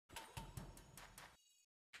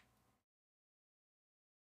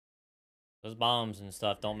Those bombs and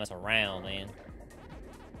stuff don't mess around, man.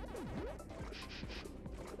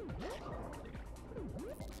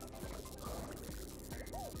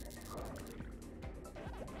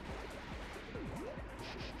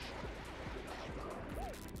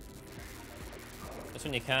 That's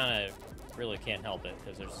when you kind of really can't help it,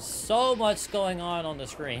 because there's so much going on the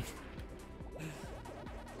screen.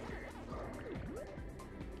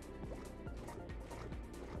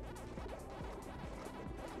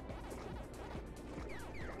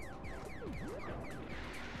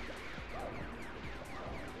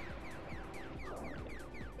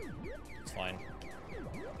 It's fine.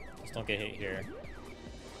 Just don't get hit here.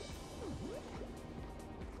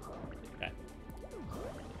 Okay.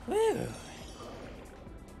 Woo!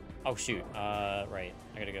 Oh shoot, right.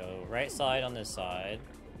 I gotta go right side on this side.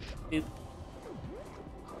 Boop.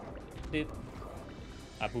 Boop.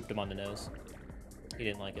 I booped him on the nose. He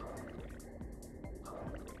didn't like it.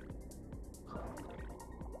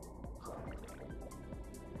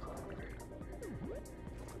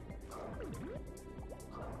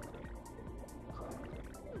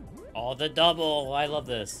 Oh, the double! I love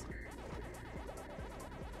this.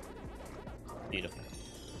 Beautiful.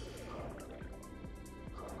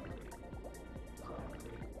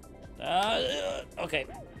 Okay.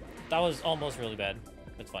 That was almost really bad.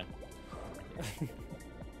 It's fine.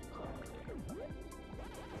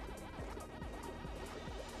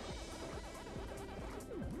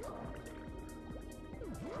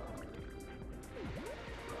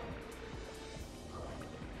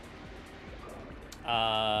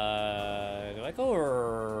 Do I go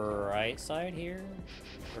right side here?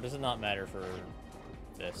 Or does it not matter for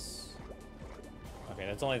this? Okay,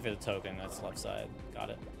 that's only for the token. That's left side.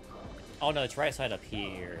 Got it. Oh no, it's right side up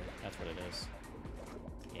here. That's what it is.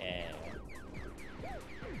 Yeah.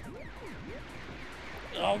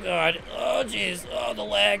 Oh god. Oh jeez. Oh, the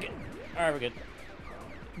lag. Alright, we're good.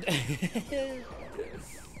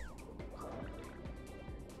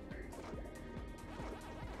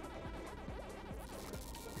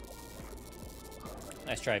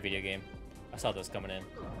 Nice try, video game. I saw this coming in.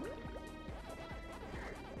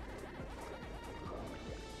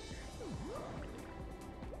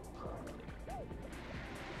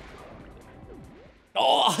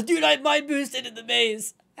 Oh, dude, I mind boosted in the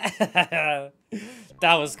maze. That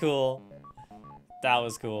was cool. That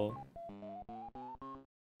was cool.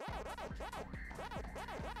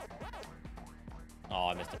 Oh,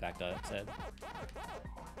 I missed it back to its head.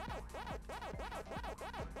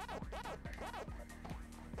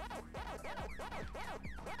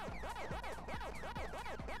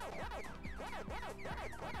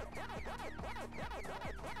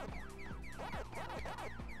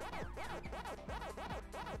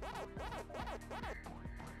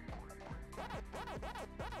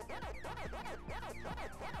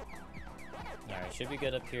 Alright, should be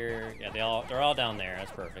good up here. Yeah, they're all down there.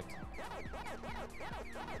 That's perfect.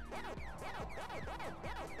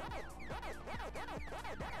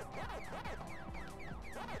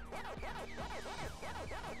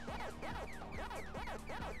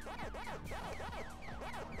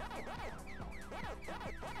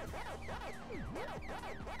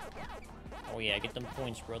 Oh yeah, get them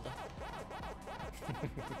points, brother.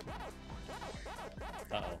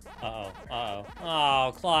 Uh-oh. Uh-oh. Uh-oh.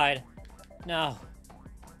 Oh, Clyde. No.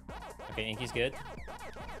 Okay, Inky's good.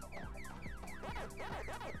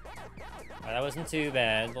 That wasn't too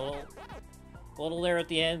bad. Little there at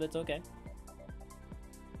the end, but it's okay.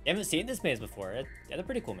 You haven't seen this maze before. Yeah, they're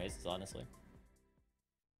pretty cool mazes, honestly.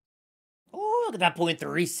 Oh, look at that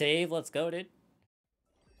 .3 save. Let's go, dude.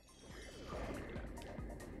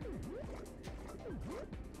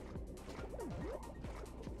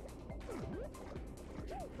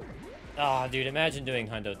 Ah, oh, dude, imagine doing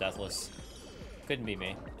Hundo Deathless. Couldn't be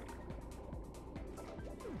me.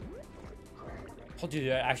 Oh,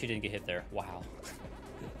 dude, I actually didn't get hit there. Wow.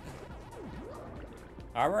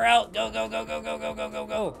 Alright, we're out. Go, go, go, go, go, go, go, go,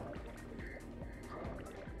 go.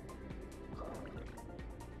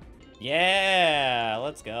 Yeah,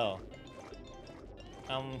 let's go.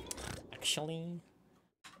 Actually.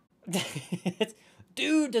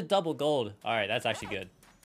 Dude, the double gold. Alright, that's actually good.